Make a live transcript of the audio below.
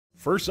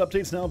First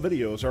Updates Now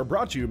videos are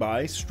brought to you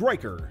by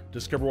Stryker.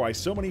 Discover why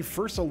so many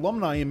FIRST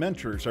alumni and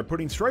mentors are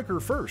putting Stryker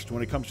first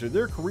when it comes to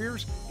their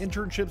careers,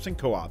 internships, and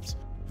co-ops.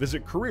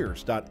 Visit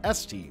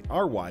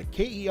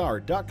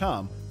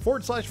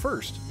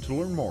careers.stryker.com/first to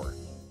learn more.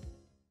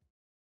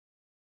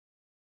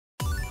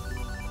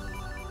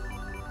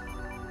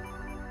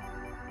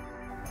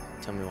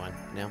 Tell me one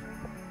now.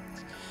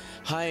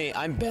 Hi,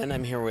 I'm Ben.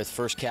 I'm here with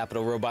First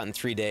Capital Robot in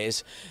 3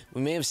 days.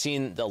 We may have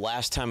seen the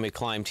last time we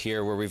climbed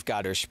here where we've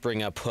got our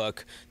spring up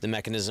hook. The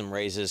mechanism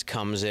raises,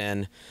 comes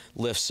in,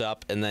 lifts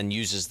up, and then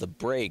uses the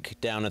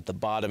brake down at the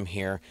bottom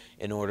here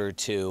in order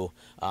to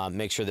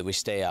make sure that we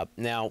stay up.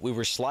 Now, we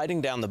were sliding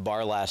down the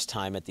bar last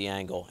time at the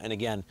angle. And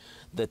again,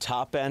 the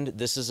top end,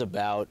 this is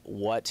about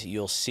what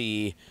you'll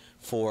see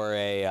for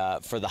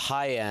the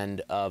high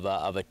end of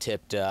a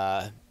tipped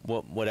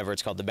whatever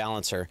it's called, the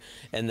balancer,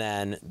 and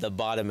then the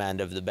bottom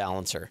end of the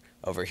balancer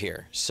over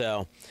here.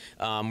 So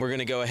we're going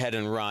to go ahead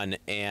and run,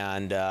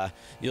 and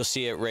you'll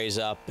see it raise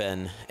up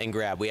and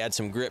grab. We add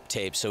some grip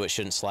tape so it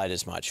shouldn't slide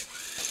as much.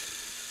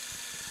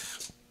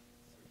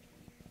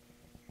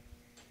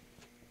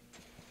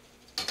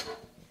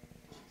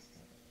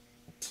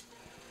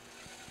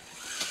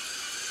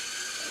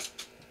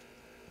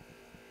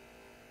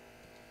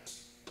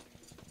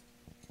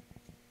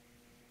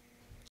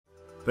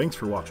 Thanks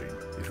for watching.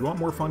 If you want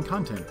more fun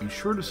content, be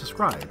sure to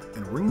subscribe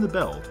and ring the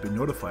bell to be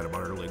notified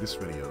about our latest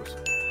videos.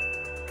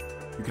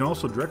 You can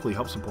also directly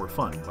help support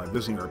Fun by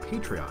visiting our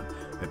Patreon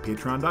at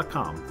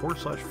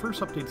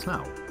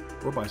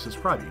patreon.com/firstupdatesnow or by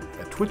subscribing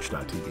at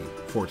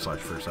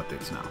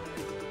twitch.tv/firstupdatesnow.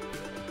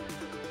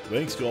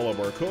 Thanks to all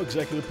of our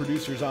co-executive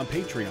producers on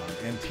Patreon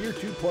and Tier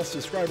 2 Plus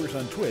subscribers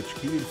on Twitch,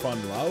 keeping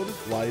Fun loud,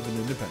 live, and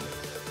independent.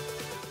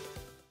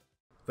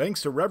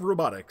 Thanks to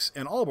Robotics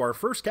and all of our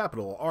First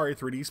Capital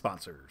Ri3D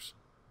sponsors.